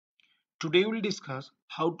Today we'll discuss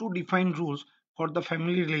how to define rules for the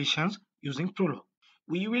family relations using Prolog.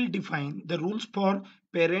 We will define the rules for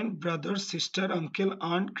parent, brother, sister, uncle,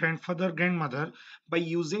 aunt, grandfather, grandmother by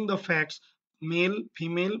using the facts male,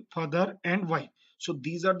 female, father and wife. So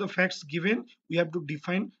these are the facts given. We have to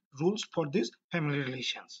define rules for these family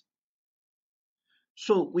relations.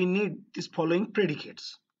 So we need these following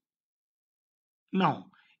predicates.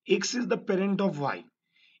 Now, X is the parent of Y.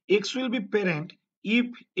 X will be parent if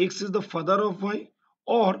X is the father of Y,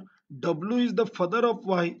 or W is the father of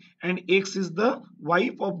Y and X is the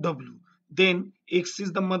wife of W. Then X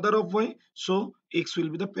is the mother of Y, so X will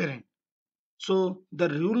be the parent. So the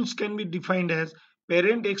rules can be defined as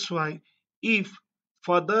parent XY if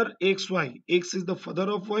father XY, X is the father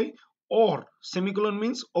of Y, or semicolon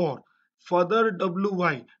means or father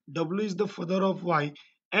WY, W is the father of Y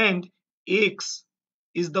and X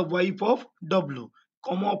is the wife of W.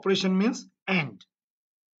 Comma operation means and.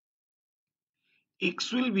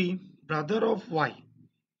 X will be brother of Y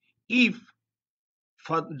if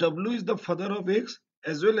W is the father of X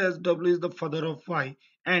as well as W is the father of Y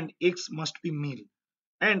and X must be male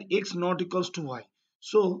and X not equals to Y.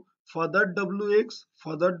 So father WX,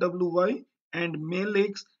 father WY and male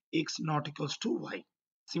X, X not equals to Y.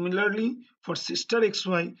 Similarly for sister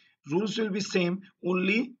XY rules will be same,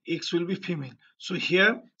 only X will be female. So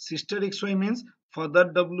here sister XY means father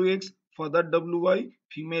WX, father WY,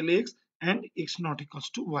 female X and X not equals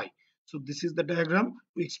to Y. So this is the diagram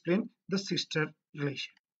to explain the sister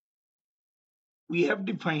relation. We have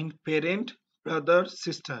defined parent, brother,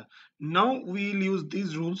 sister. Now we will use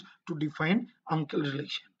these rules to define uncle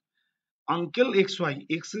relation. Uncle XY,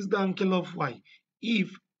 X is the uncle of Y.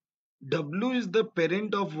 If W is the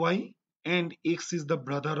parent of Y and X is the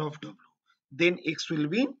brother of W, then X will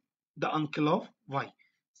be the uncle of Y.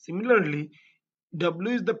 Similarly,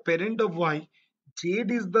 W is the parent of Y, Z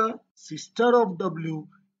is the sister of W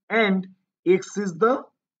and X is the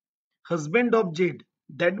husband of Z.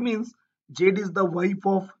 That means Z is the wife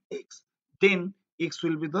of X. Then X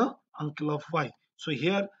will be the uncle of Y. So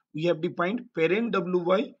here we have defined parent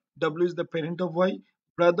WY, W is the parent of Y,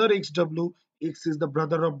 brother XW, X is the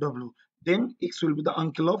brother of W. Then X will be the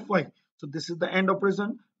uncle of Y. So this is the end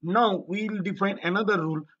operation. Now we will define another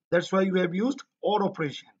rule. That's why we have used OR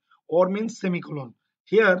operation. OR means semicolon.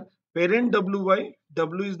 Here parent WY,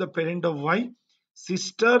 W is the parent of Y,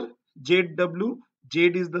 sister ZW,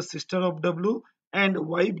 Z is the sister of W and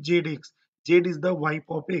wife ZX. Z is the wife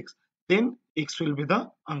of X. Then X will be the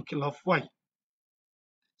uncle of Y.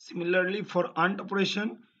 Similarly for aunt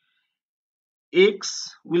operation,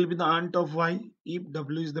 X will be the aunt of Y if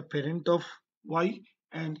W is the parent of Y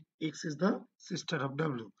and X is the sister of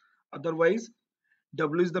W. Otherwise,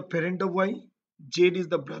 W is the parent of Y, Z is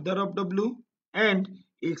the brother of W and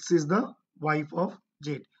X is the wife of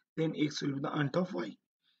Z. Then X will be the aunt of Y.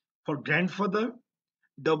 For grandfather,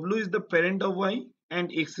 W is the parent of Y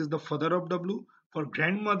and X is the father of W. For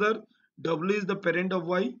grandmother, W is the parent of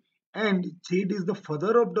Y and Z is the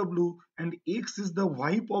father of W and X is the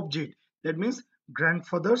wife of Z. That means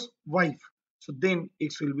grandfather's wife. So then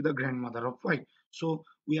X will be the grandmother of Y. So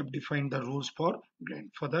we have defined the rules for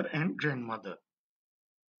grandfather and grandmother.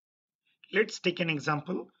 Let's take an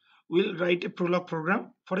example. We'll write a Prolog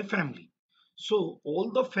program for a family. So all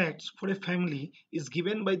the facts for a family is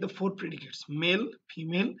given by the four predicates male,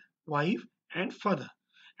 female, wife and father.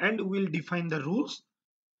 And we'll define the rules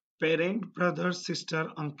parent, brother, sister,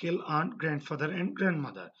 uncle, aunt, grandfather and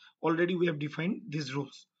grandmother. Already we have defined these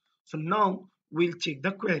rules. So now we'll check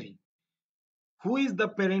the query. Who is the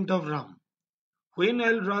parent of Ram? When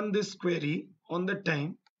I'll run this query on the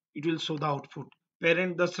time, it will show the output.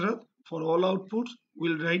 Parent Dasrath, for all outputs,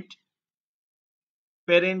 we'll write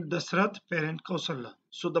parent Dasrath, parent Kausalya.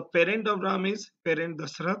 So the parent of Ram is parent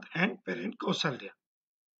Dasrath and parent Kausalya.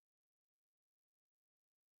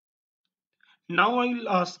 Now I will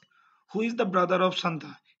ask, who is the brother of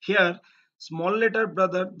Shantha? Here, small letter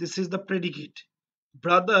brother, this is the predicate.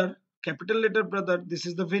 Brother, capital letter brother, this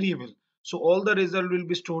is the variable. So all the result will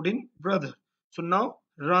be stored in brother. So now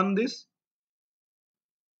run this.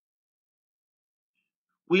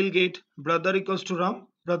 We'll get brother equals to Ram,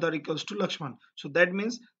 brother equals to Lakshman. So that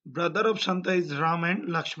means brother of Shanta is Ram and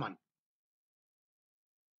Lakshman.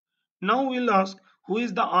 Now we'll ask, who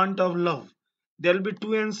is the aunt of love? There will be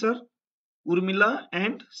two answers, Urmila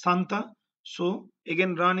and Santa. So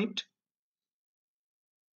again run it.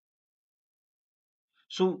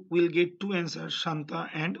 So we'll get two answers, Shanta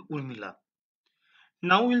and Urmila.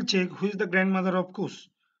 Now we'll check who is the grandmother of Kush.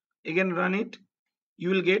 Again run it. You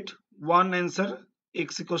will get one answer,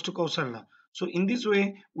 X equals to Kausalya. So in this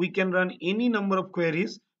way, we can run any number of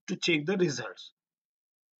queries to check the results.